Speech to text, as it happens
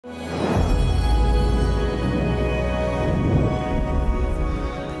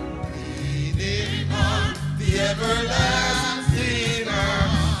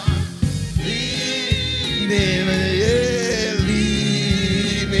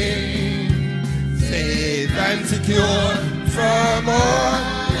secure from all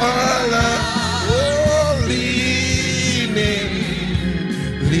other. Oh, leaning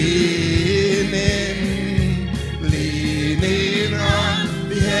on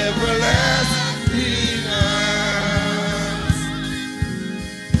the everlasting arms.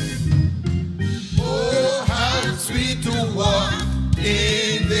 Oh, how sweet to walk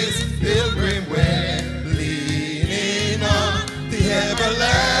in this pilgrim way, leaning on the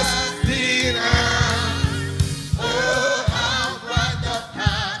everlasting arms. Oh, how bright the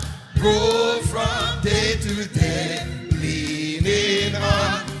path grows from day to day, leaning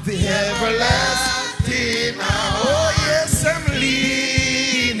on the everlasting arms. Oh, yes, I'm leaning,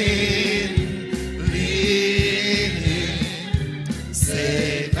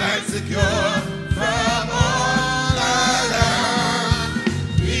 safe and secure from all alarm.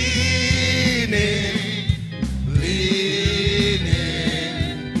 Leaning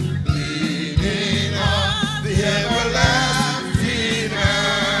on the everlasting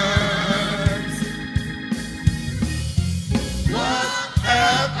arms. What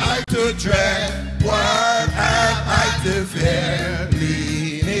have I to dread? What have I to fear?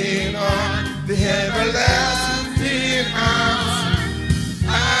 Leaning on the everlasting arms. I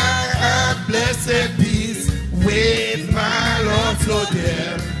have blessed peace with my Lord so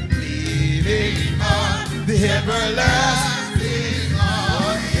dear. Leaning on the everlasting arms.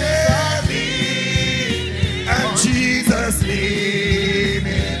 Oh, yeah, leaning and Jesus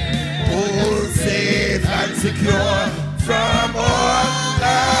leaning. Oh, safe and secure from all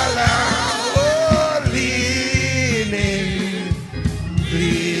alarm.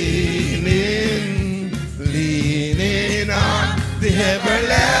 Leaning on the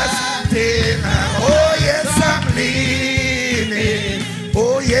everlasting arm. Oh, yes, I'm leaning.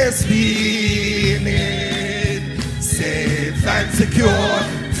 Oh, yes, leaning. Safe and secure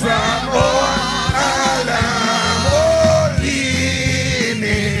from all alarm. Oh, leaning.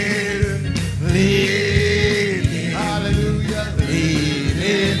 Hallelujah.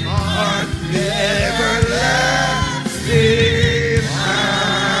 Leaning on the everlasting arm.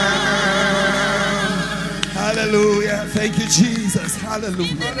 Hallelujah. Thank you, Jesus.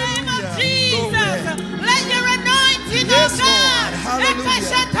 Hallelujah. In the name of Jesus, let your anointing, yes, oh God. Hallelujah.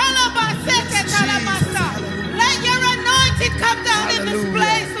 Let your anointing come down in this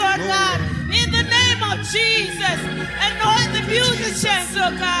place, Lord God. In the name of Jesus, anoint the musicians,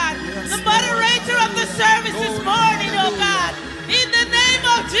 oh God. The moderator of the service this morning, oh God. In the name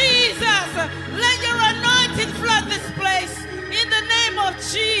of Jesus, let your anointing flood this place. In the name of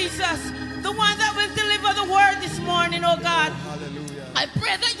Jesus, the one that will deliver the word this morning, oh God. Hallelujah. I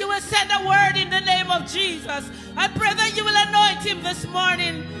pray that you will send a word in the name of Jesus. I pray that you will anoint him this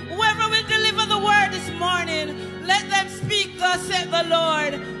morning. Whoever will deliver the word this morning, let them speak, thus said the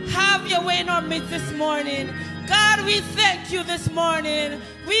Lord. Have your way in our midst this morning. God, we thank you this morning.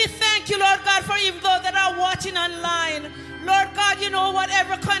 We thank you, Lord God, for even those that are watching online. Lord God, you know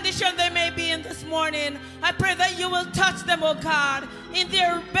whatever condition they may be in this morning. I pray that you will touch them, oh God, in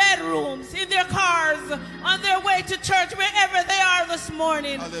their bedrooms, in their cars, on their way to church, wherever they are this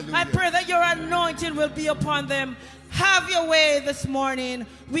morning. Hallelujah. I pray that your anointing will be upon them. Have your way this morning.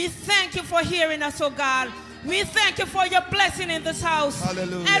 We thank you for hearing us, oh God. We thank you for your blessing in this house.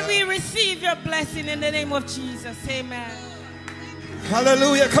 Hallelujah. And we receive your blessing in the name of Jesus. Amen.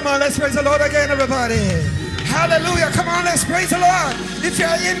 Hallelujah. Come on, let's praise the Lord again, everybody. Hallelujah. Come on, let's praise the Lord. If you're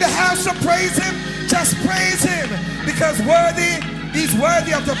in the house to praise him, just praise him, because he's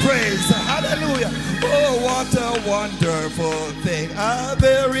worthy of the praise. Hallelujah. Oh, what a wonderful thing, a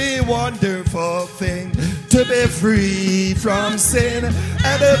very wonderful thing, to be free from sin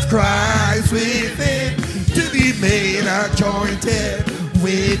and of Christ within, to be made acquainted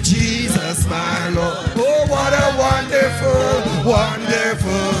with Jesus my Lord. Oh, what a wonderful,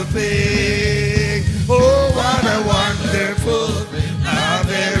 wonderful thing. Oh, what a wonderful thing, a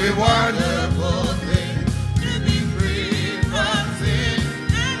very wonderful thing, to be free from sin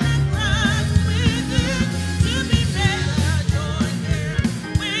and Christ within, to be made acquainted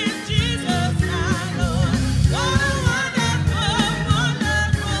with Jesus my Lord. What a wonderful,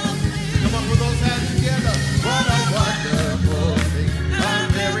 wonderful thing. Come on, put those hands together. What a wonderful thing, a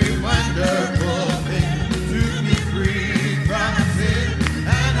very wonderful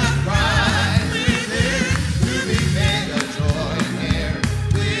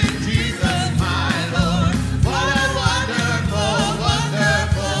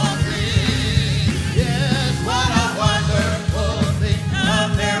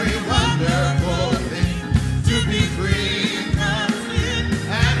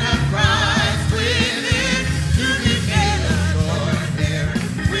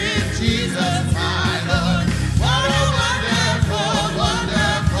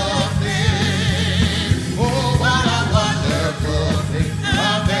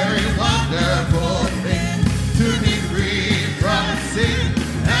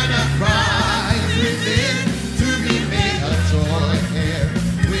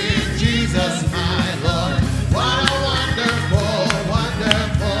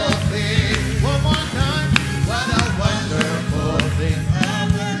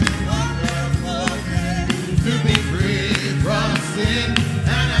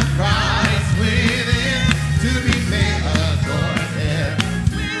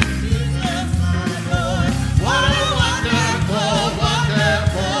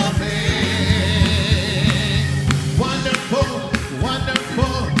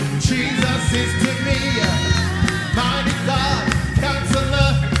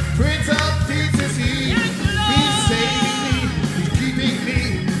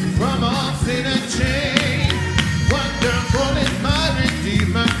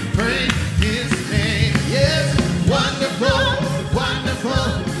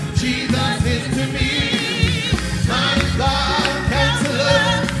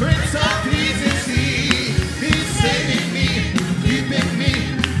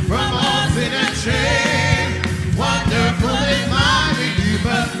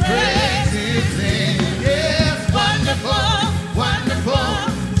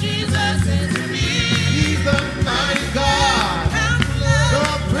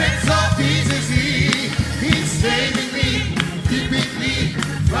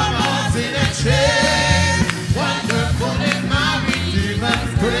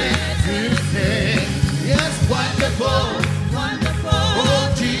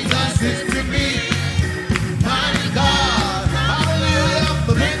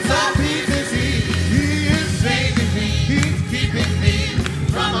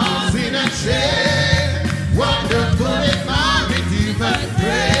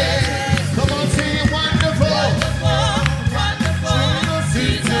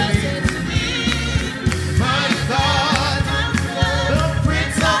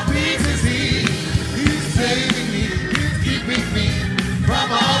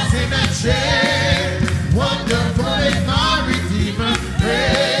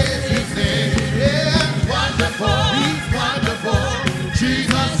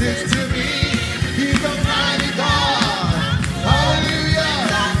Jesus is to me. He's a mighty God. Hallelujah.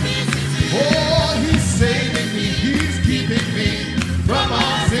 Oh, he's saving me. He's keeping me from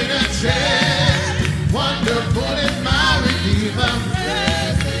all sin and shame. Wonderful is my Redeemer.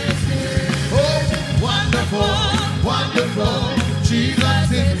 Oh, wonderful, wonderful.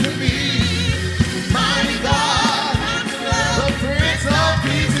 Jesus is to me. Mighty God, the Prince of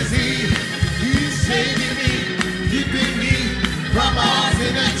Peace is he. He's saving me, keeping me from all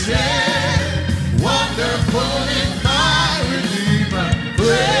sin and shame. Wonderful is my Redeemer.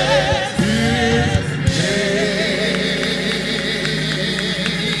 Praise his name.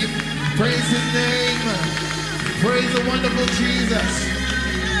 Praise his name. Praise the wonderful Jesus.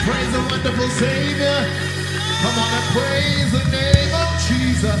 Praise the wonderful Savior. Come on and praise the name of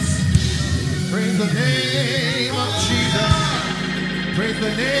Jesus. Praise the name of Jesus. Praise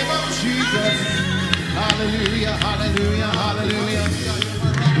the name of Jesus. Hallelujah, hallelujah, hallelujah.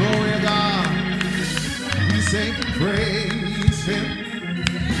 Glory to God. We say praise him.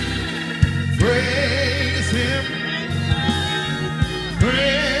 Praise him.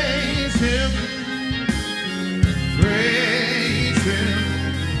 Praise him. Praise him.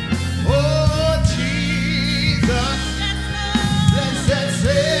 Oh, Jesus. Blessed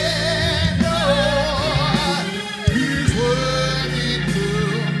Savior. He's worthy to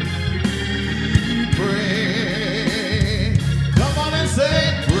be praised. Come on and say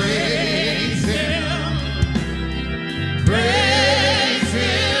praise him. Praise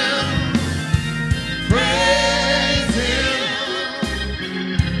him. Praise him.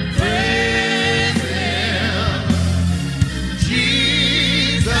 Praise him.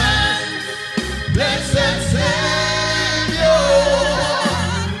 Jesus, blessed Savior,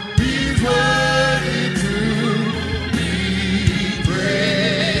 he's worthy to be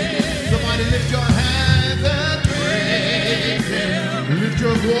praised. Somebody lift your hands and praise him. Lift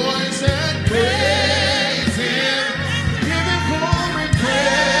your voice and praise him. Give him glory,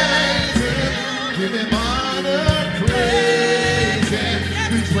 praise him. Give him honor, praise him.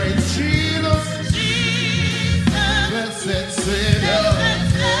 We praise Jesus, blessed Savior.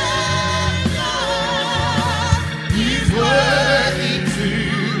 He's worthy to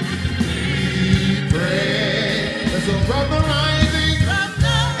be praised. So from the rising,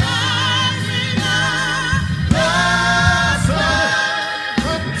 the sun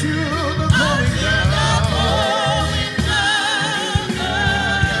up to the going down.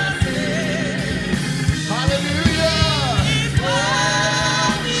 Hallelujah.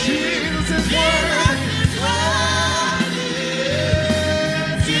 Jesus is worthy.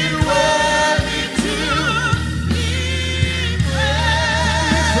 He's worthy to be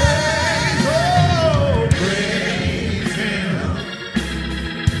praised. Oh, praise him.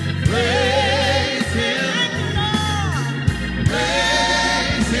 Praise him.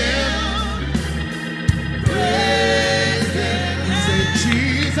 Praise him. Praise him. We say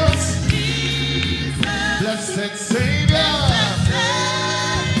Jesus, blessed Savior.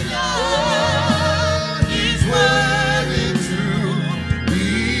 Oh, he's worthy to be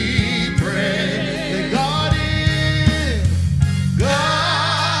praised. God is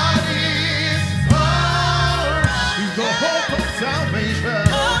power. He's the hope of salvation.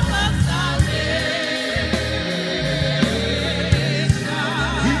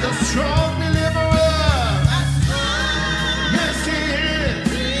 He's a strong deliverer. Yes, he is.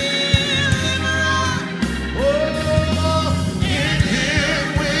 Oh, in him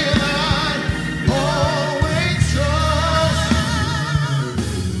will I always trust.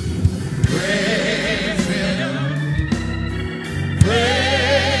 Praise him.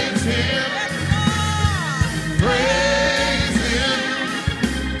 Praise him. Praise him.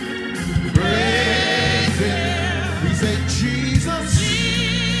 Praise him. We say Jesus,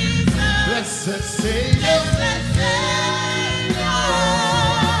 blessed Savior.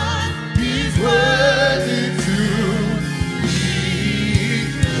 He's worthy to be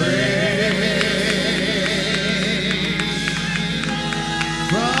praised.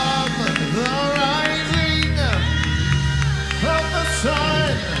 From the rising of the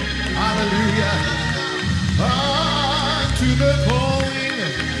sun, hallelujah, unto the going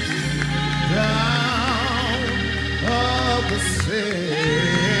down of the same.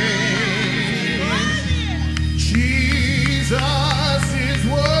 Jesus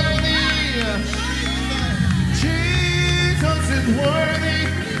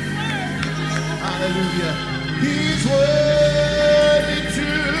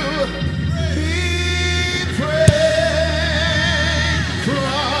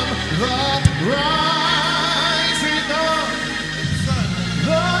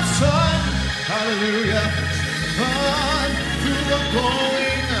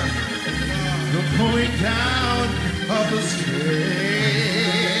coming down of the same.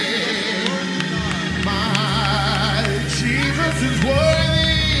 My Jesus is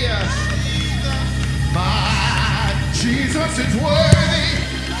worthy. My Jesus is worthy.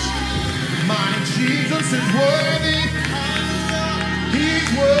 My Jesus is worthy. He's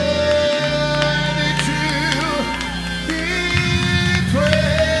worthy to be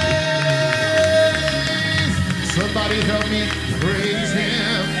praised. Somebody help me praise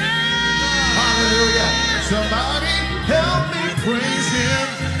him. Hallelujah. Somebody help me praise him.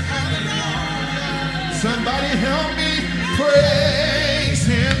 Somebody help me praise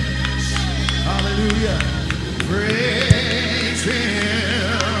him. Hallelujah. Praise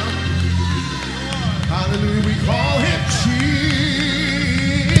him. Hallelujah. We call him Jesus.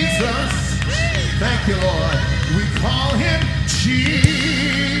 Thank you, Lord. We call him Jesus.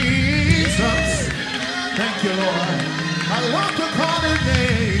 Thank you, Lord. I love to call his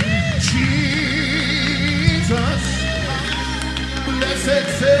name Jesus. Blessed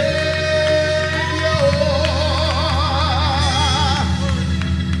Savior.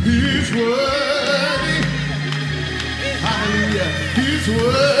 He's worthy. Hallelujah. He's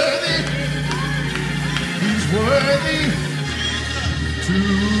worthy. He's worthy to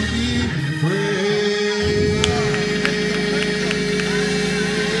be praised.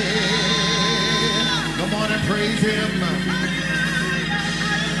 Come on and praise him. Come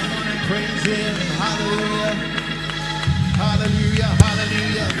on and praise him. Hallelujah. Hallelujah.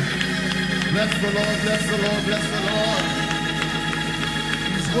 Hallelujah. Bless the Lord. Bless the Lord. Bless the Lord.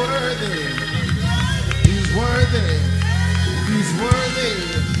 He's worthy. He's worthy. He's worthy.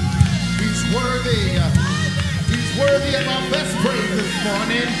 He's worthy. He's worthy of our best praise this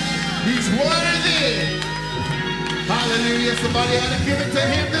morning. He's worthy. Hallelujah. Somebody ought to give it to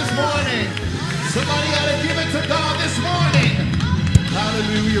him this morning. Somebody ought to give it to God this morning.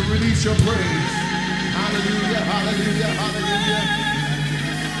 Hallelujah. Release your praise. Hallelujah. Hallelujah. Hallelujah.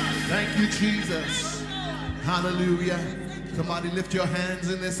 Thank you, Jesus. Hallelujah. Somebody lift your hands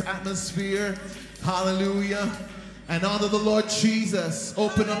in this atmosphere. Hallelujah. And honor the Lord Jesus.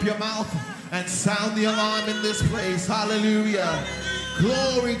 Open up your mouth and sound the alarm in this place. Hallelujah.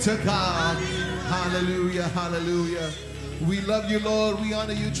 Glory to God. Hallelujah. Hallelujah. We love you, Lord. We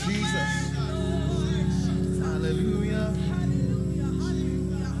honor you, Jesus. Hallelujah.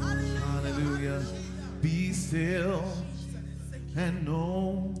 Hallelujah. Be still and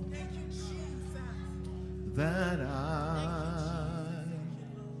know that I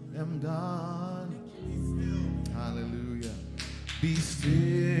am God. Hallelujah. Be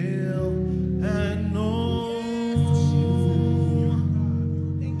still and know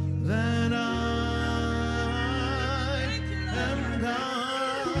that I am God.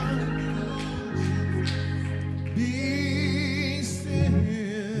 Be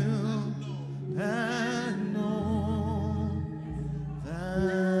still and know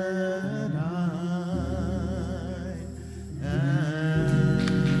that I am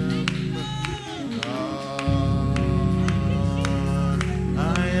God.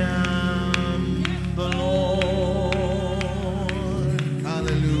 I am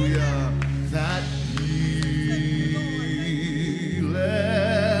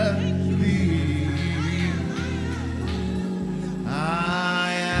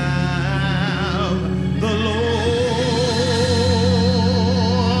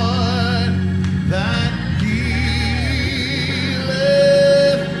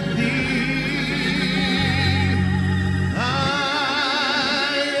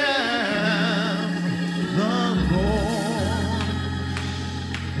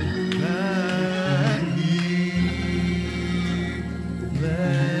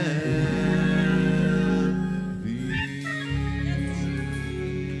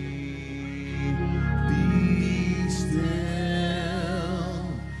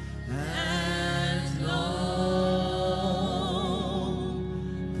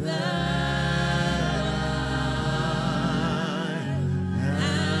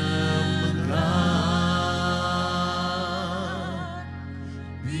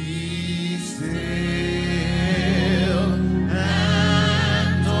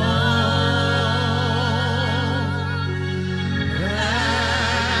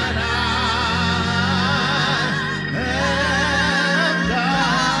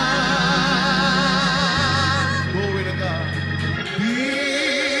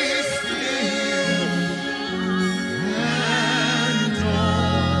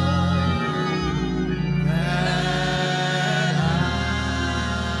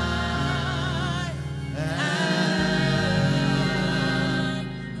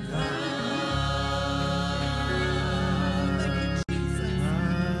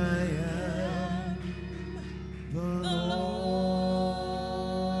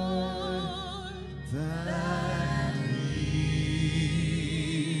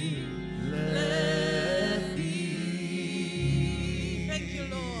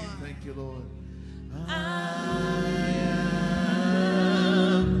Thank you, Lord. I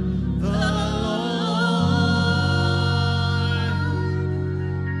am the Lord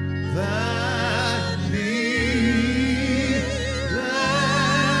That leadeth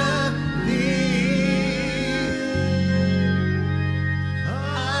thee. I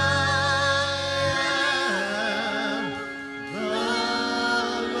am the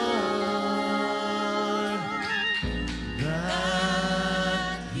Lord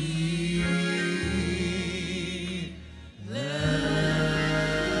that healeth thee.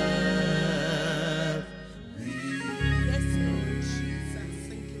 Yes, Lord Jesus.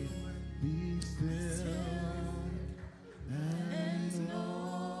 Thank you, Lord. Be still and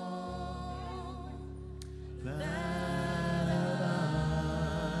know that I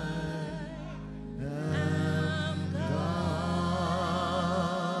am God.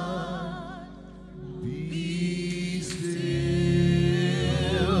 Be still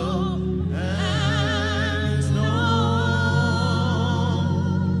and know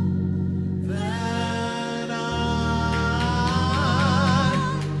that I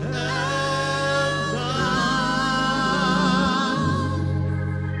am God.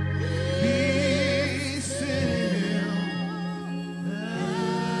 Be still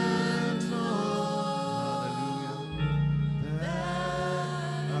and know, hallelujah, that I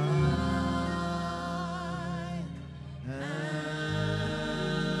am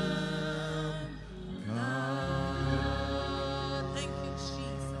God. Thank you,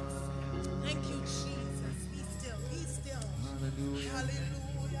 Jesus. Thank you, Jesus. Be still. Be still. Hallelujah.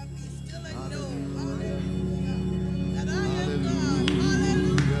 Hallelujah. Be still and know. Hallelujah. Hallelujah. That I am God. Hallelujah.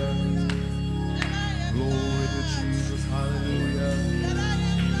 Hallelujah. That I am Glory to God. Jesus. Hallelujah. That I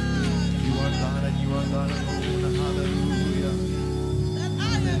am God. You are God and you are God alone. Hallelujah. That I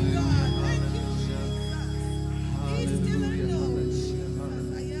am God. Thank you, Jesus. Be still and know,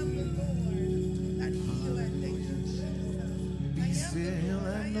 Jesus. I am the Lord that healeth. Thank you, Jesus. Be still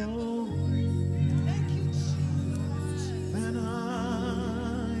and know Thank you, Jesus. that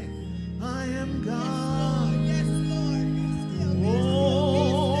I am God. Yes, Lord. Be still. Be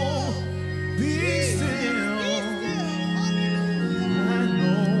Oh, still. be still and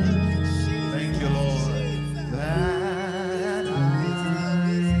know. Thank you, Lord, that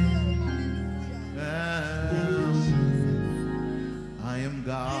I am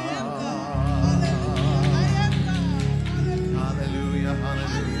God. Hallelujah,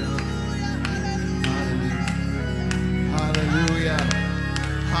 hallelujah, hallelujah,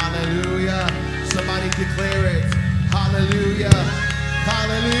 hallelujah. Somebody declare it. Hallelujah,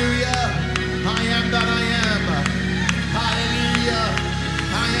 hallelujah. I am that I am. Hallelujah.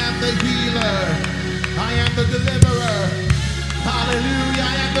 I am the healer. I am the deliverer. Hallelujah. I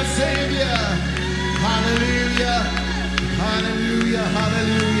am the Savior. Hallelujah. Hallelujah.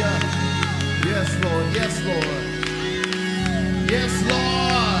 Hallelujah. Yes, Lord. Yes, Lord. Yes,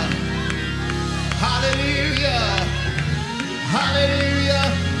 Lord. Hallelujah. Hallelujah.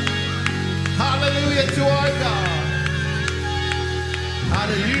 Hallelujah to our God.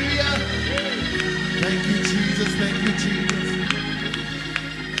 Hallelujah. Thank you, Jesus. Thank you, Jesus.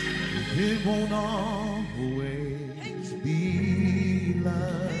 It won't always be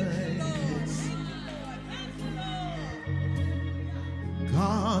like this.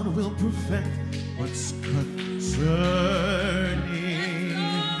 God will perfect what's concerning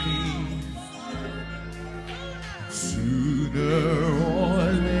me. Sooner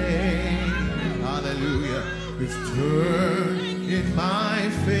or later, hallelujah, it's turned in my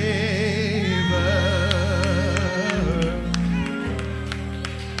favor.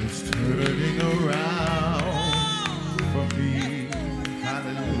 It's turning around for me.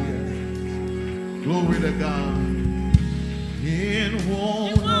 Hallelujah. Glory to God. It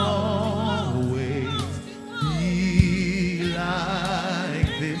won't always be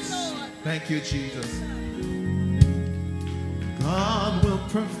like this. Thank you, Jesus. God will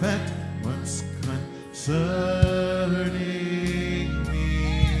perfect what's concerning me.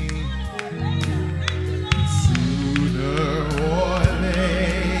 Sooner or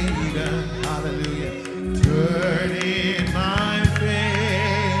later, hallelujah, turn in my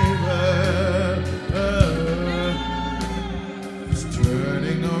favor. It's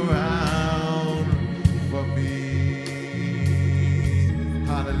turning around for me.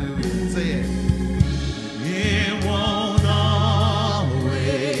 Hallelujah. Say it. It won't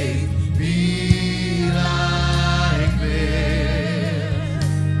always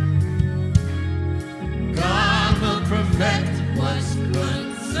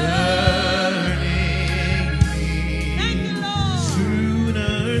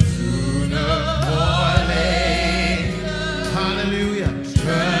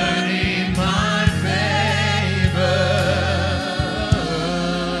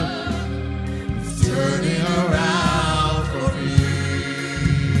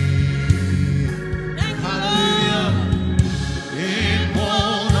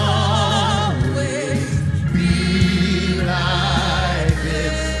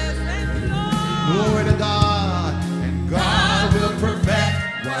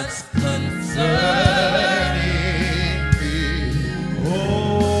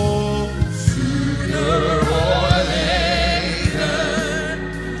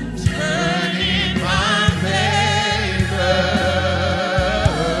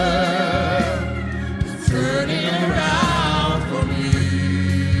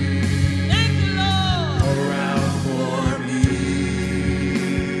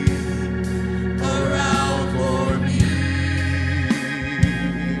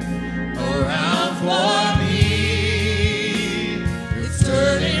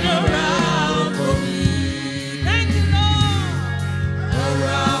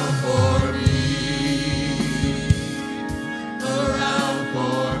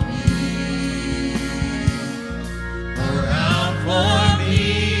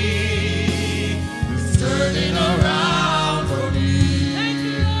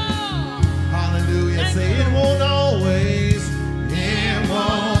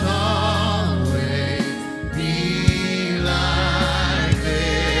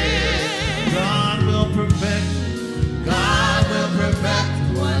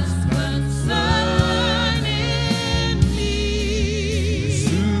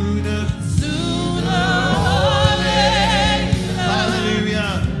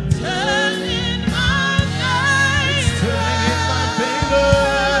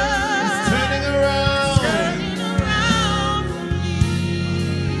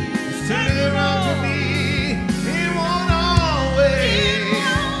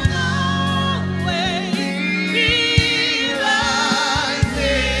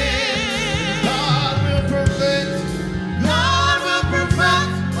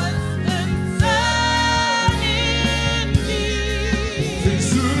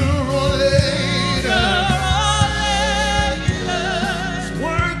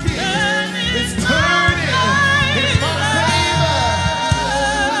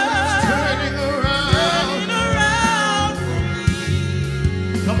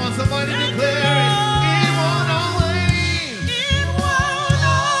Come on, somebody declare it. It won't always. It won't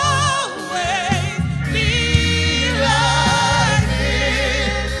always be like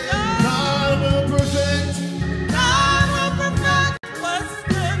this. God will perfect. God will perfect what's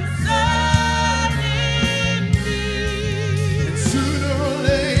concerning me. And sooner or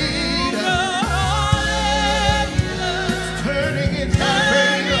later, it's turning in my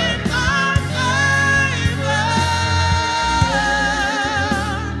favor.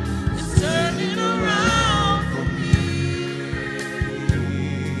 It's turning around for me.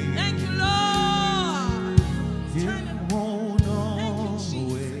 Thank you, Lord. It's turning. It won't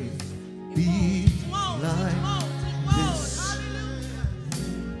always be like this.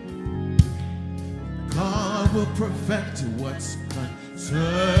 God will perfect what's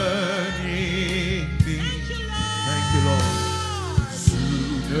concerning me. Thank you, Lord.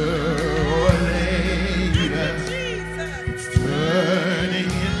 Sooner or later, it's turning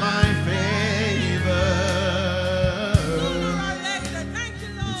in my favor.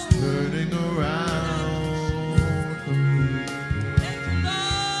 It's turning around for me.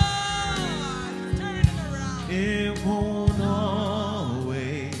 It won't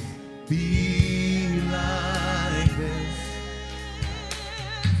always be like this.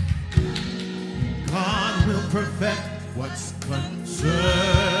 God will perfect what's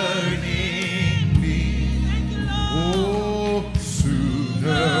concerning me. Oh,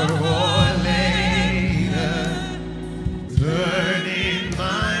 sooner or later, turn in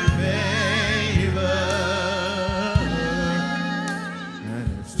my favor. And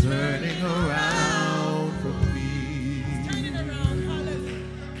it's turning around for me.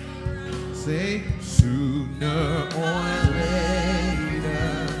 Say, sooner or later,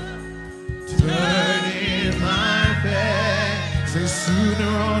 turn in my favor. Say, sooner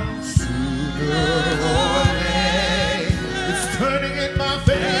or later, it's turning in my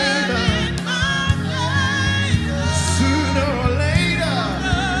favor. Sooner or later,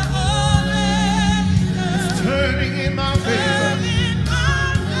 it's turning in my favor.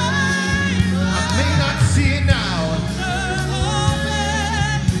 I may not see it now,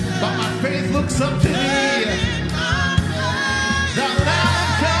 but my faith looks up to thee. The Lamb of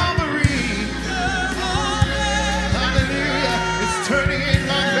Calvary. Hallelujah. It's turning in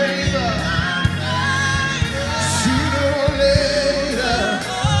my favor. Sooner or later,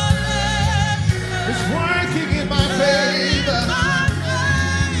 it's working in my favor.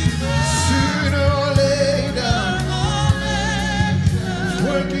 Sooner or later, it's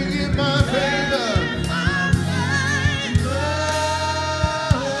working in my favor.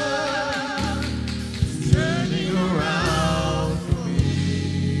 Turning around for me.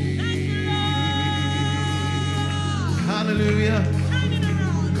 Hallelujah.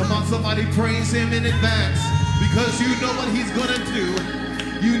 Come on, somebody praise him in advance, because you know what he's gonna do.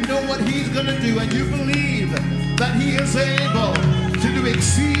 You know what he's gonna do, and you believe that he is able to do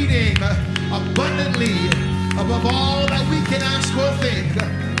exceeding abundantly above all that we can ask or think.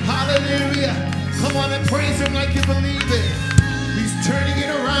 Hallelujah. Come on and praise him like you believe it. He's turning it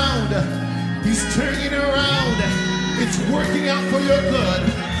around. He's turning it around. It's working out for your good.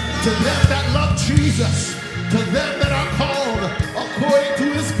 To them that love Jesus, to them that are called according to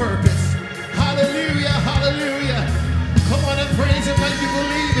his purpose. Hallelujah, hallelujah. Come on and praise him like you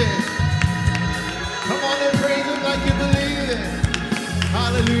believe it. Come on and praise him like you believe it.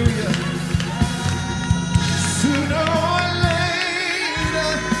 Hallelujah. Sooner or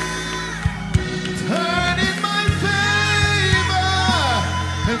later, turn in my favor.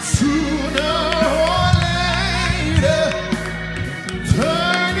 And sooner or later,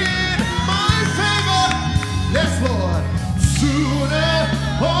 turn in my favor. Yes, Lord. Sooner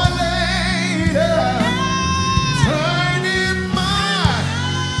or later, turn in my,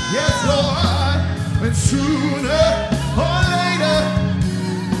 yes, Lord. And sooner or later,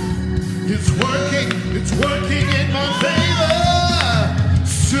 it's working in my favor.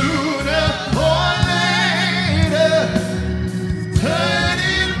 Sooner or later, turn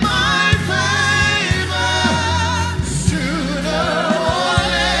in my favor. Sooner or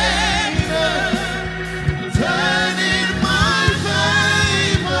later, turn in my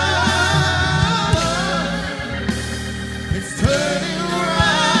favor. It's turning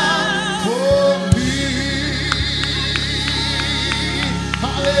around for me.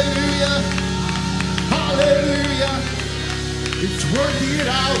 Hallelujah. Hallelujah. It's working it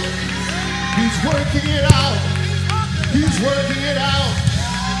out. He's working it out. He's working it out.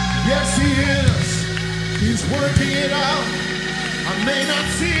 Yes, he is. He's working it out. I may not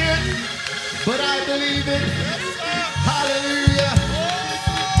see it, but I believe it. Hallelujah.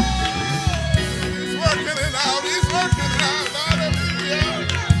 He's working it out. He's working it out.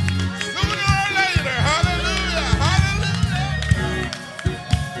 Hallelujah.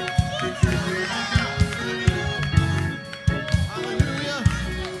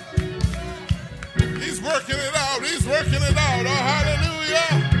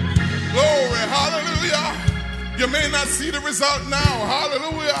 You may not see the result now,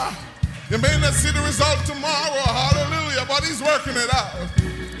 hallelujah. You may not see the result tomorrow, hallelujah, but he's working it out.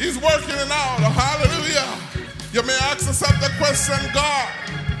 He's working it out, hallelujah. You may ask yourself the question, God,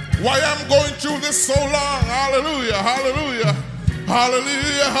 why I'm going through this so long, hallelujah, hallelujah,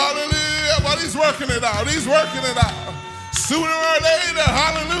 hallelujah, hallelujah, but he's working it out, he's working it out. Sooner or later,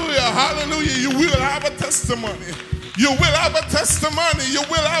 hallelujah, hallelujah, you will have a testimony. You will have a testimony. You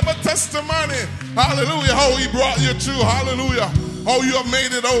will have a testimony. Hallelujah. How he brought you through. Hallelujah. How you have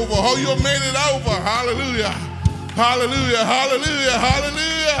made it over. How you have made it over. Hallelujah. Hallelujah. Hallelujah.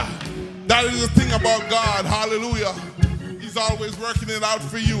 Hallelujah. That is the thing about God. Hallelujah. He's always working it out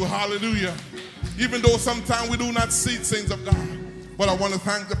for you. Hallelujah. Even though sometimes we do not see things of God. But I want to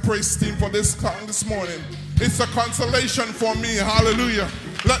thank the praise team for this song this morning. It's a consolation for me. Hallelujah.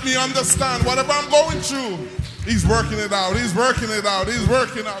 Let me understand whatever I'm going through. He's working it out. He's working it out. He's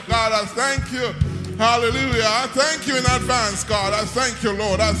working out. God, I thank you. Hallelujah. I thank you in advance, God. I thank you,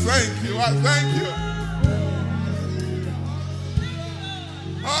 Lord. I thank you. I thank you.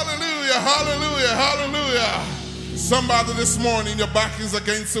 Hallelujah. Hallelujah. Hallelujah. Somebody this morning, your back is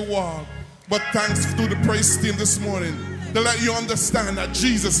against the wall. But thanks to the praise team this morning to let you understand that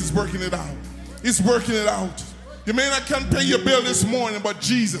Jesus is working it out. He's working it out. You may not can pay your bill this morning, but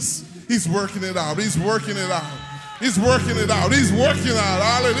Jesus, he's working it out. He's working it out. He's working it out. He's working it out.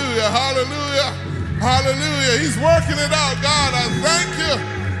 Hallelujah. Hallelujah. Hallelujah. He's working it out. God, I thank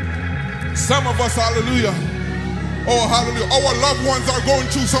you. Some of us, hallelujah. Oh, hallelujah. Our loved ones are going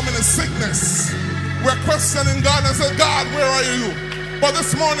through so many sickness. We're questioning God and say, God, where are you? But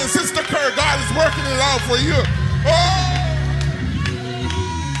this morning, Sister Kerr, God is working it out for you. Oh!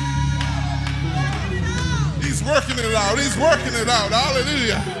 He's working it out. He's working it out.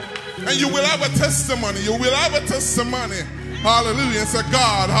 Hallelujah. And you will have a testimony. You will have a testimony. Hallelujah. And say,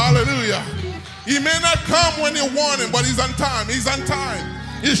 God, hallelujah. He may not come when you want him, but he's on time. He's on time.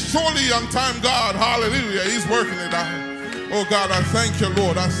 He's surely on time, God. Hallelujah. He's working it out. Oh, God, I thank you,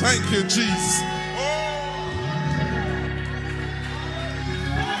 Lord. I thank you, Jesus.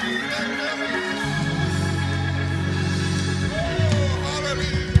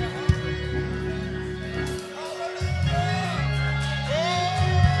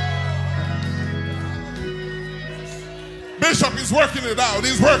 Bishop is working it out.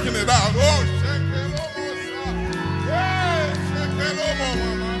 He's working it out. Oh,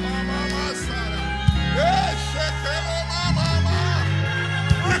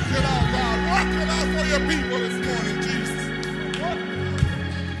 work it out, God. Work it out for your people this morning, Jesus.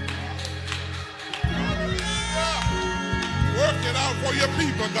 Work it out for your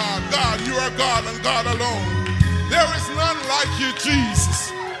people, God. God, you are God and God alone. There is none like you,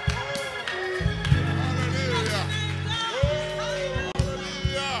 Jesus.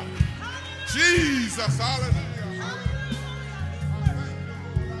 Jesus, hallelujah.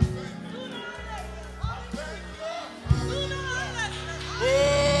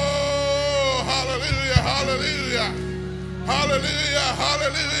 Oh, hallelujah, hallelujah. Hallelujah,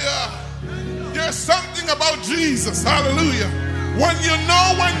 hallelujah. There's something about Jesus, hallelujah. When you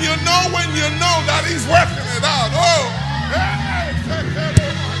know that he's working it out. Oh, hey.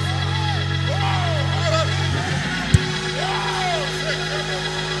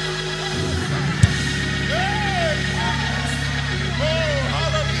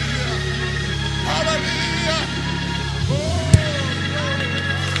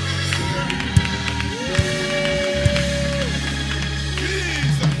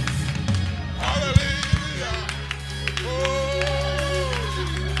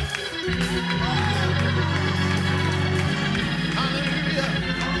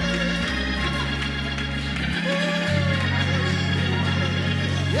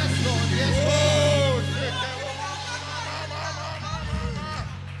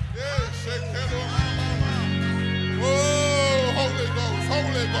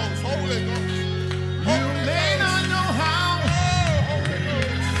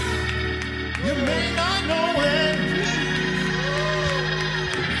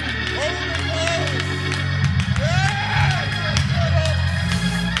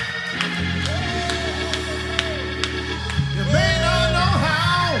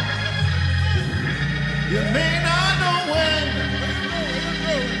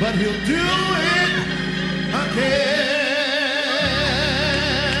 But he'll do it again.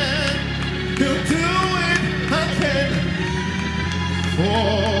 He'll do it again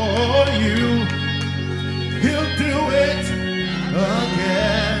for you. He'll do it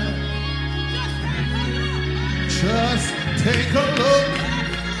again. Just take a look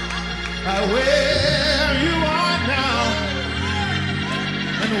at where you are now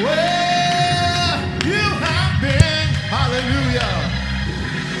and where you have been.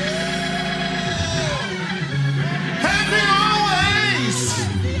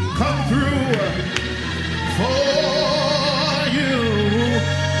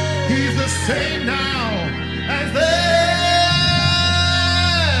 same now as then.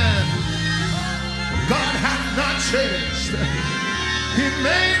 God hath not changed. He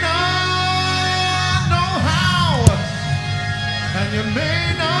may not know how, and you may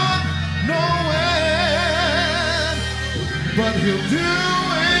not know when, but he'll do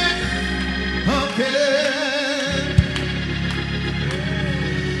it again.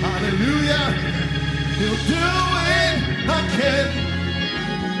 Hallelujah. He'll do it again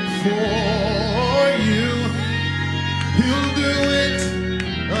for you. He'll do it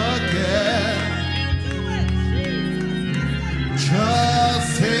again. Just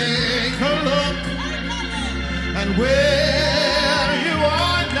take a look at where you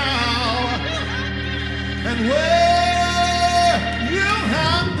are now and where you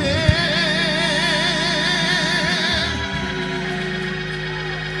have been.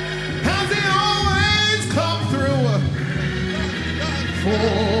 Has he always come through for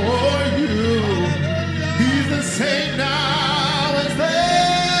you? He's the same now as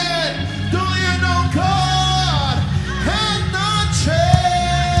then. Don't you know God has not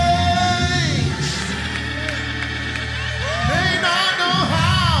changed? May not know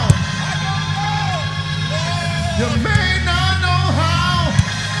how. You may not know how.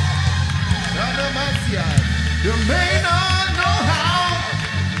 You may not know how.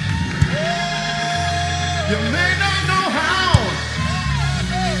 You may not know how.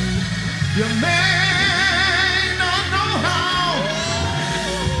 You may not know how.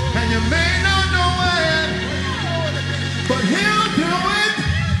 And you may not know when. But he'll do it.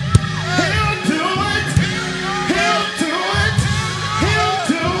 He'll do it. He'll do it. He'll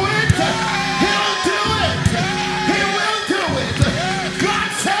do it. He'll do it. He will do it. God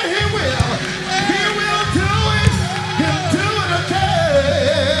said he will. He will do it. He'll do it again.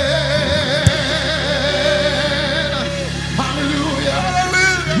 Hallelujah.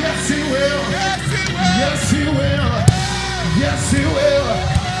 Yes, he will. Yes, he will. Yes, he will.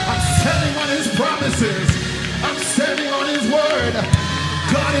 I'm standing on his promises. I'm standing on his word.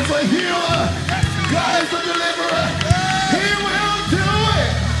 God is a healer. God is a deliverer. He will do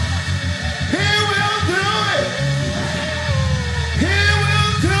it. He will do it. He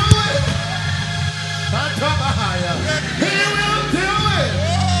will do it. He will do it.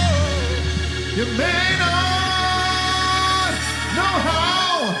 You may not know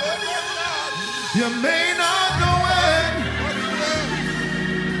how. You may not know when.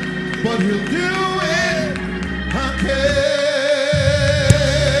 But he'll do it again.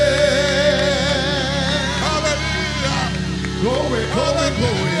 Hallelujah. Glory, glory,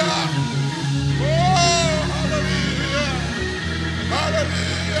 glory. Oh, hallelujah.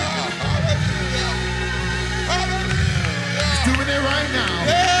 Hallelujah. Hallelujah. Hallelujah. He's doing it right now.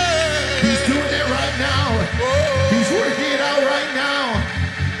 Yeah. He's doing it right now. He's working it out right now.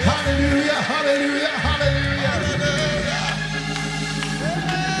 Hallelujah, hallelujah, hallelujah.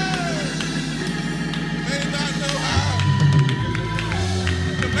 May not know how.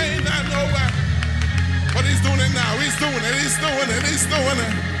 You may not know where. But he's doing it now. He's doing it. He's doing it. He's doing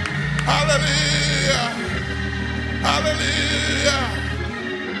it. Hallelujah. Hallelujah.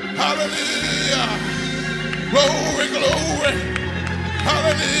 Hallelujah. Glory, glory.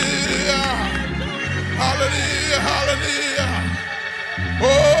 Hallelujah. Hallelujah. Hallelujah. Oh,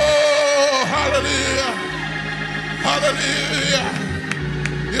 hallelujah. Hallelujah.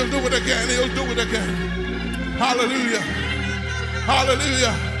 He'll do it again. He'll do it again. Hallelujah.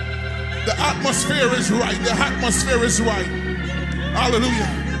 Hallelujah. The atmosphere is right. The atmosphere is right. Hallelujah.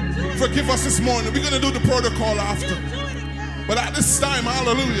 Forgive us this morning. We're going to do the protocol after. But at this time,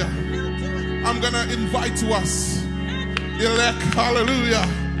 hallelujah, I'm going to invite to us elect, hallelujah,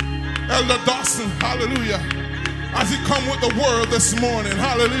 Elder Dawson, hallelujah, as he come with the word this morning.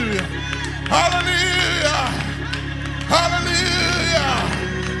 Hallelujah. Hallelujah. Hallelujah.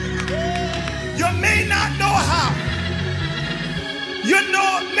 You may not know how. You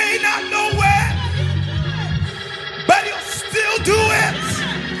may not know where. But he'll still do it.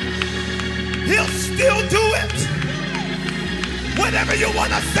 He'll still do it. Whatever you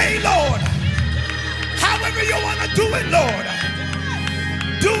want to say, Lord. However you want to do it, Lord.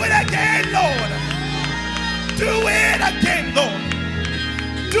 Do it again, Lord. Do it again, Lord.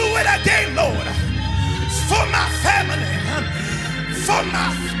 Do it again, Lord. For my family. For my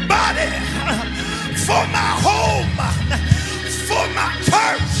body. For my home. For my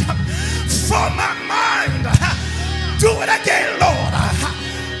church. For my mind. Do it again, Lord.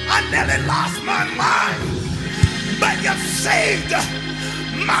 I nearly lost my mind. But you saved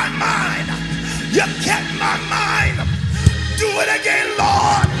my mind. You kept my mind. Do it again,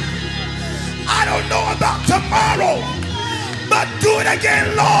 Lord. I don't know about tomorrow, but do it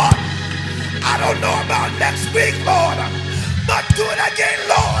again, Lord. about next week, Lord, but do it again,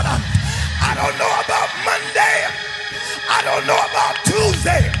 Lord. I don't know about Monday. I don't know about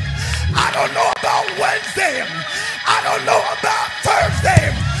Tuesday. I don't know about Wednesday. I don't know about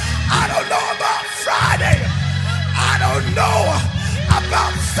Thursday. I don't know about Friday. I don't know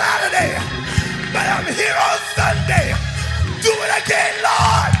about Saturday. But I'm here on Sunday. Do it again,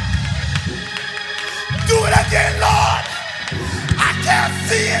 Lord. Do it again, Lord. I can't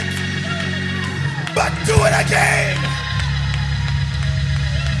see it, but do it again.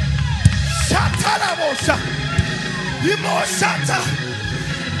 Shatarabosha. Shata.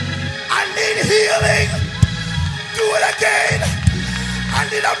 I need healing. Do it again. I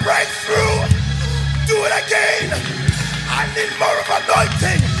need a breakthrough. Do it again. I need more of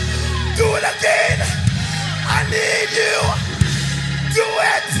anointing. Do it again. I need you. Do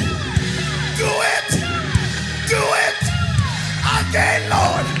it. Do it. Do it again,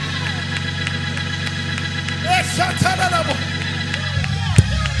 Lord.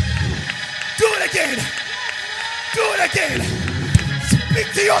 Do it again. Do it again. Speak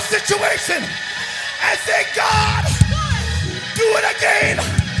to your situation and say, God, do it again.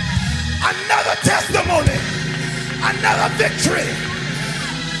 Another testimony, another victory,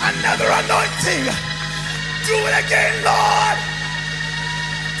 another anointing. Do it again, Lord.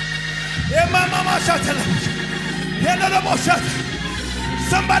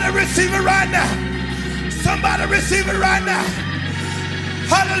 Somebody receive it right now. Somebody receive it right now.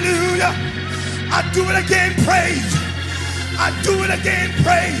 Hallelujah. I do it again, praise. I do it again,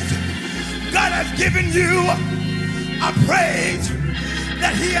 praise. God has given you a praise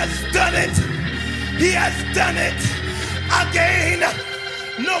that he has done it. He has done it again.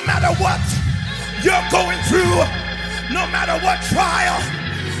 No matter what you're going through, no matter what trial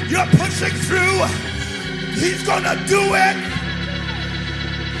you're pushing through, he's gonna do it.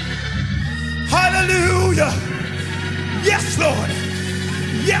 Hallelujah. Yes, Lord.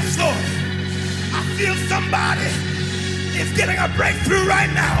 Yes, Lord. I feel somebody is getting a breakthrough right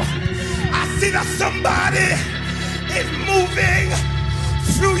now. I see that somebody is moving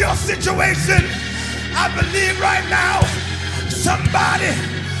through your situation. I believe right now somebody,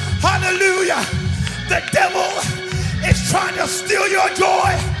 hallelujah, the devil is trying to steal your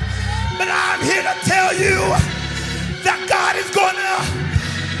joy, but I'm here to tell you that God is gonna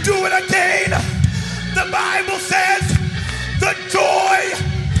do it again. The Bible says the joy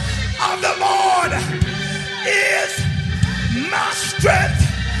of the Lord is my strength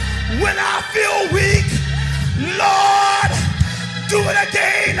when I feel weak. Lord, do it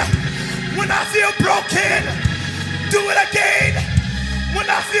again when I feel broken. Do it again when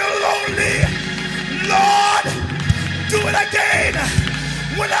I feel lonely. Lord, do it again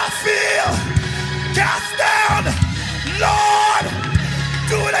when I feel cast down. Lord,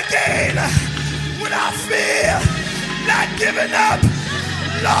 do it again when I feel not giving up.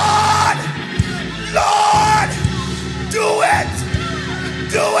 Lord, Lord, do it,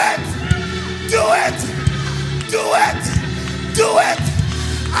 do it, do it, do it, do it,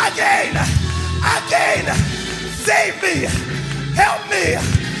 again, again. Save me, help me,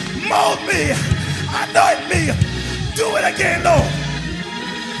 mold me, anoint me. Do it again, Lord.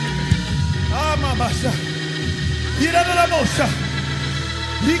 Ah, Mama, Hiradamosa,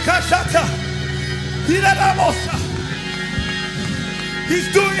 Hikashata, Hiradamosa. He's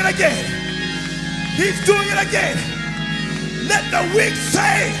doing it again. He's doing it again. Let the weak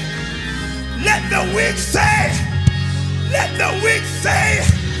say, let the weak say, let the weak say,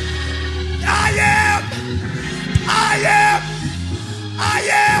 I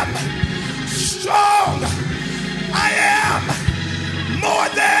am strong. I am more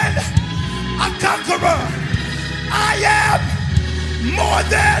than a conqueror. I am more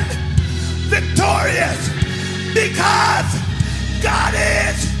than victorious because God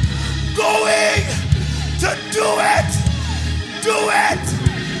is going to do it. Do it.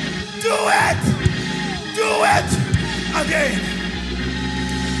 Do it. Do it again.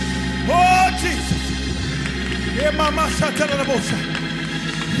 Oh, Jesus.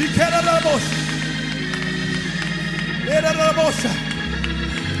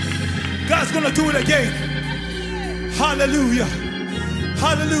 God's going to do it again. Hallelujah.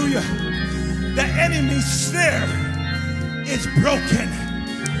 Hallelujah. The enemy's snare is broken.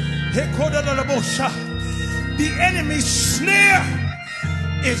 The enemy's snare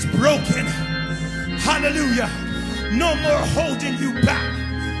is broken. Hallelujah. No more holding you back.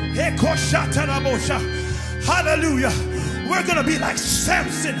 Hallelujah. We're going to be like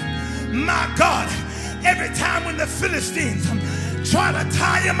Samson. My God. Every time when the Philistines try to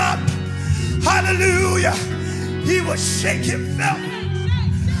tie him up, hallelujah, he would shake himself.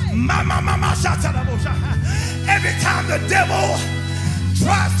 My Every time the devil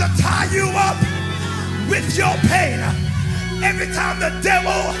tries to tie you up with your pain, every time the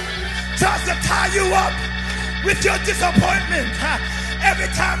devil tries to tie you up with your disappointment, every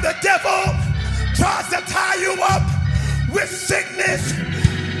time the devil tries to tie you up with sickness,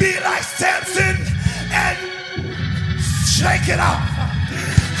 be like Samson and shake it off.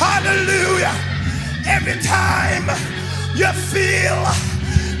 Hallelujah. Every time you feel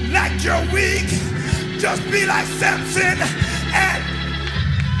like you're weak, just be like Samson and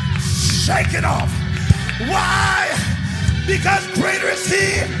shake it off. Why? Because greater is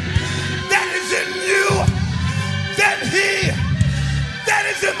he that is in you than he that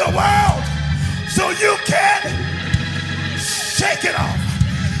is in the world. So you can shake it off.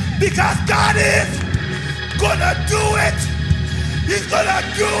 Because God is gonna do it. He's gonna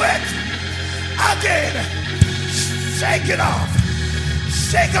do it again. Shake it off.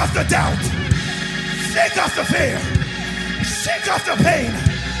 Shake off the doubt. Shake off the fear. Shake off the pain.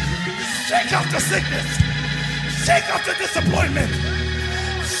 Shake off the sickness. Shake off the disappointment.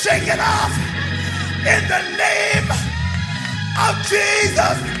 Shake it off in the name of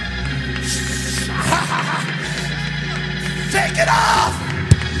Jesus. Shake it off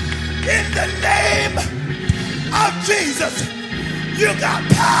in the name of Jesus. You got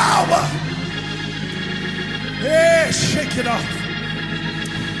power. Yeah, shake it off.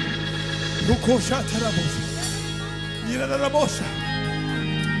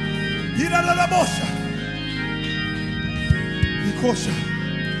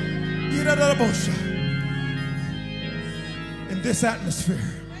 In this atmosphere,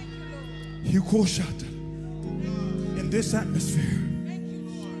 in this atmosphere,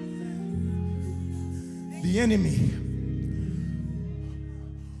 the enemy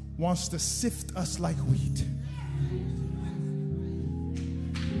wants to sift us like wheat.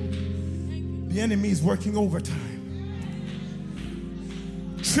 The enemy is working overtime,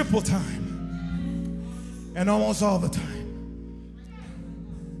 triple time, and almost all the time.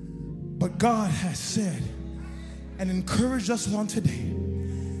 But God has said and encouraged us on today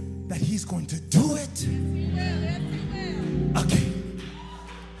that he's going to do it again.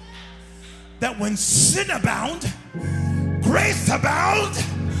 That when sin abound, grace abound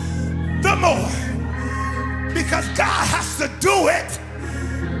the more. Because God has to do it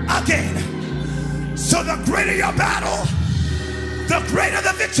again. So the greater your battle, the greater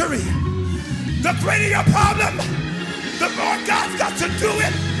the victory. The greater your problem, the more God's got to do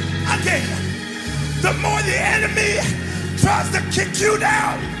it again. The more the enemy tries to kick you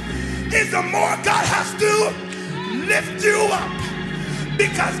down, is the more God has to lift you up.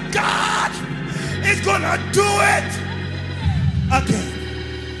 Because God is gonna do it again.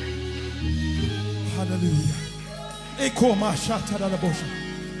 Hallelujah.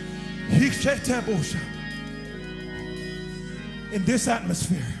 In this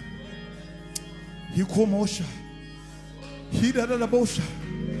atmosphere,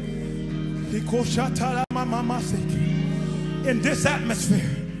 in this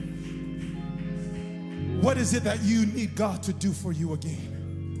atmosphere, what is it that you need God to do for you again?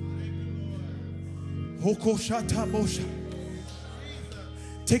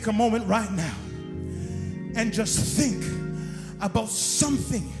 Take a moment right now and just think about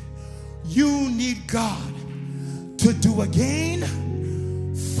something you need God to do again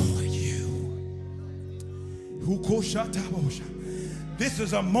for you. This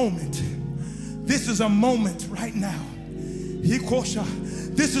is a moment. This is a moment right now.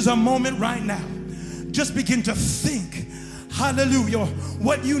 This is a moment right now. Just begin to think, hallelujah,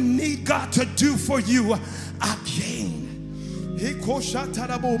 what you need God to do for you again.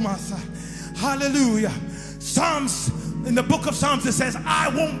 Hallelujah. Psalms, in the book of Psalms, it says, I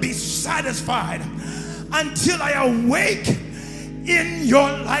won't be satisfied until I awake in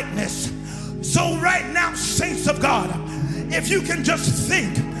your likeness. So right now, saints of God, if you can just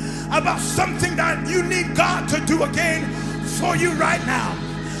think about something that you need God to do again for you right now.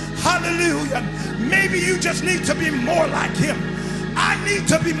 Hallelujah. Maybe you just need to be more like him. I need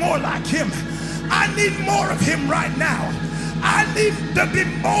to be more like him. I need more of him right now. I need to be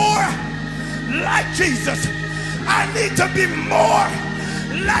more like Jesus. I need to be more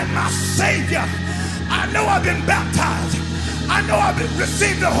like my Savior. I know I've been baptized. I know I've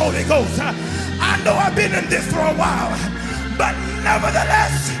received the Holy Ghost. I know I've been in this for a while. But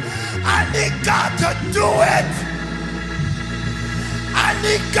nevertheless, I need God to do it. I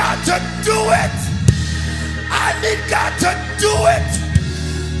need God to do it. I need God to do it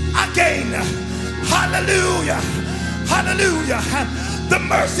again. Hallelujah. Hallelujah. The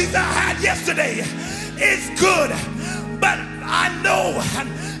mercies I had yesterday is good, but I know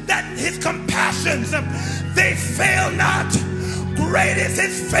that compassions, they fail not. Great is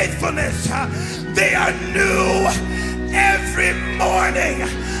his faithfulness. They are new every morning.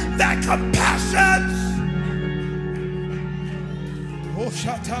 That compassions.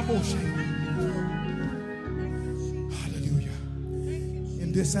 Hallelujah.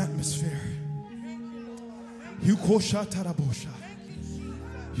 In this atmosphere,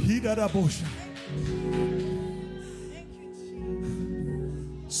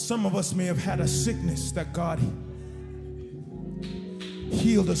 some of us may have had a sickness that God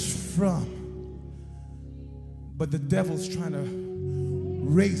healed us from, but the devil's trying to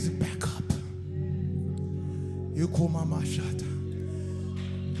raise it back up.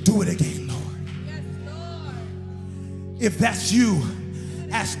 Do it again, Lord. Yes, Lord. If that's you,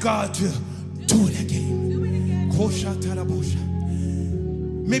 ask God to do it again.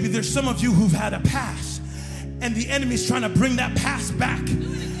 Maybe there's some of you who've had a past, and the enemy's trying to bring that past back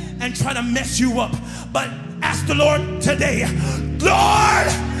and try to mess you up. But ask the Lord today, Lord,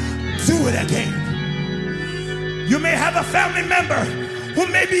 do it again. You may have a family member who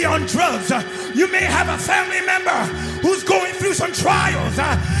may be on drugs. You may have a family member who's going through some trials,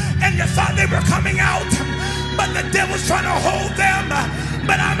 and you thought they were coming out, but the devil's trying to hold them.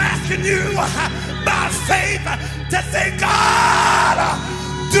 But I'm asking you by faith to say, God,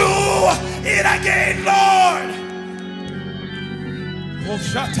 do it again, Lord.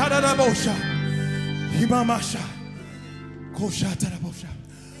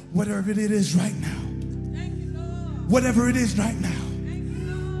 Whatever it is right now, whatever it is right now,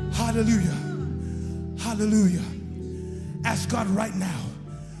 hallelujah, hallelujah. Ask God right now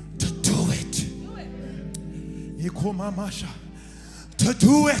to do it. To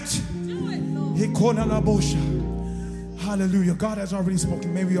do it. Hallelujah. God has already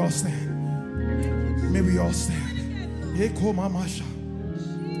spoken. May we all stand. May we all stand.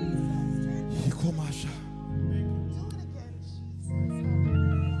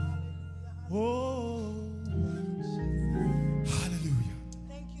 Oh, hallelujah.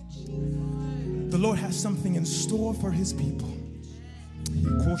 The Lord has something in store for his people.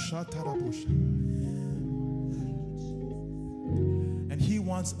 And he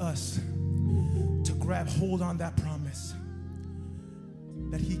wants us to grab hold on that promise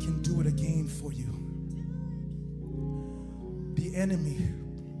that he can do it again for you. The enemy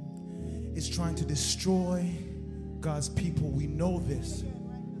is trying to destroy God's people. We know this.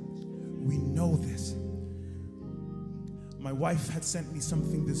 We know this. My wife had sent me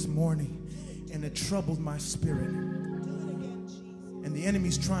something this morning, and it troubled my spirit. And the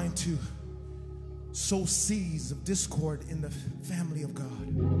enemy's trying to sow seeds of discord in the family of God.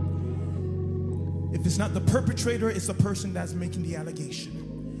 If it's not the perpetrator, it's the person that's making the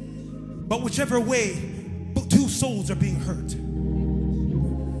allegation. But whichever way, two souls are being hurt.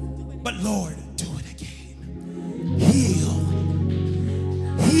 But Lord, do it again. Heal.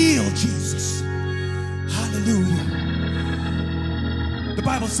 Heal, Jesus. Hallelujah. The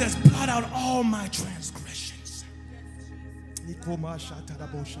Bible says, blot out all my transgressions.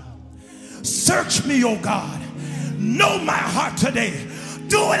 Search me, oh God. Know my heart today.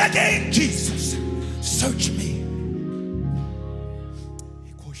 Do it again, Jesus. Search me.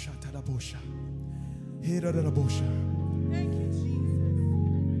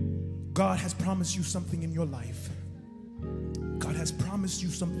 God has promised you something in your life. God has promised you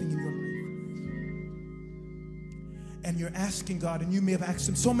something in your life. And you're asking God, and you may have asked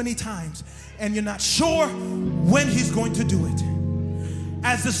him so many times, and you're not sure when he's going to do it.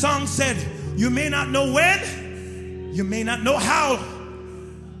 As the song said, you may not know when, you may not know how,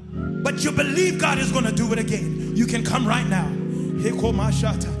 but you believe God is going to do it again. You can come right now.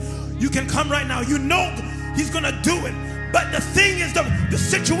 You can come right now. You know he's going to do it. But the thing is, the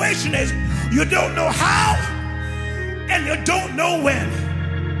situation is, you don't know how and you don't know when.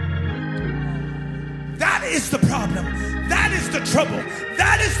 That is the problem. That is the trouble.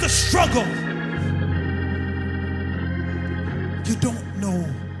 That is the struggle. You don't know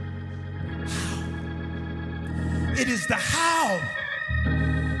how. It is the how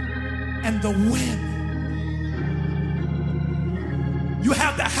and the when. You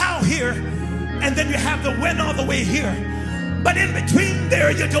have the how here, and then you have the when all the way here. But in between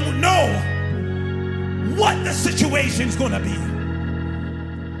there, you don't know what the situation's going to be.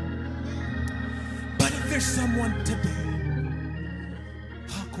 But if there's someone today,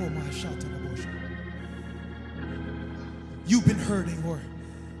 you've been hurting, or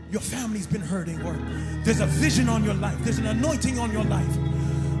your family's been hurting, or there's a vision on your life, there's an anointing on your life,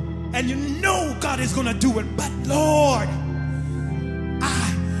 and you know God is going to do it, but Lord,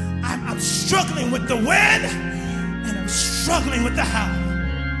 I'm struggling with the when, and I'm struggling with the how.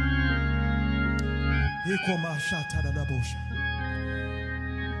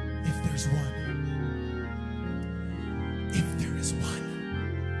 If there's one,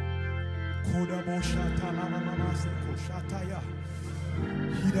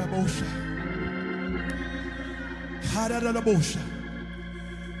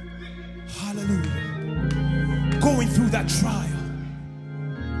 hallelujah. Going through that trial,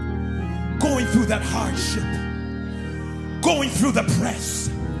 going through that hardship, going through the press.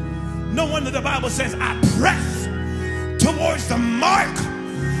 No wonder the Bible says, I press towards the mark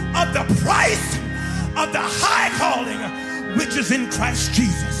of the price of the high calling which is in Christ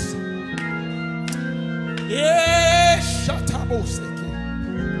Jesus. Yes,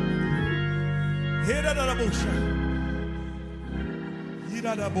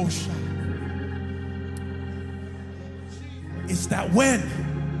 it's that when,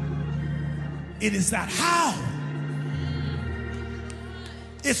 it is that how,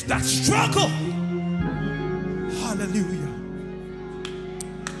 it's that struggle. Hallelujah.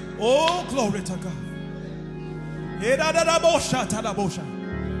 Oh, glory to God.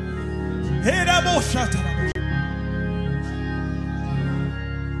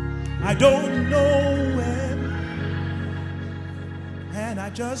 I don't know when, and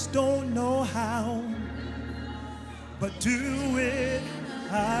I just don't know how, but do it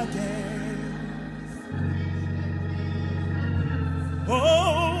again.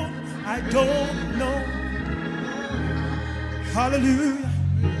 Oh, I don't know. Hallelujah.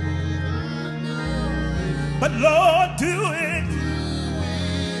 But Lord, do it.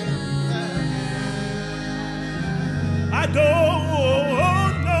 I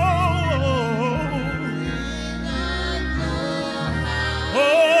don't know. Oh,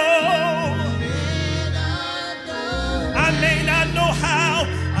 I may not know how.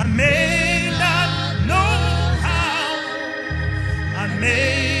 I may not know how. I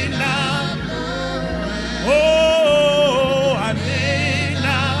may not. Oh, I may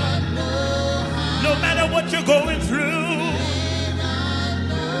not. No matter what you're going through.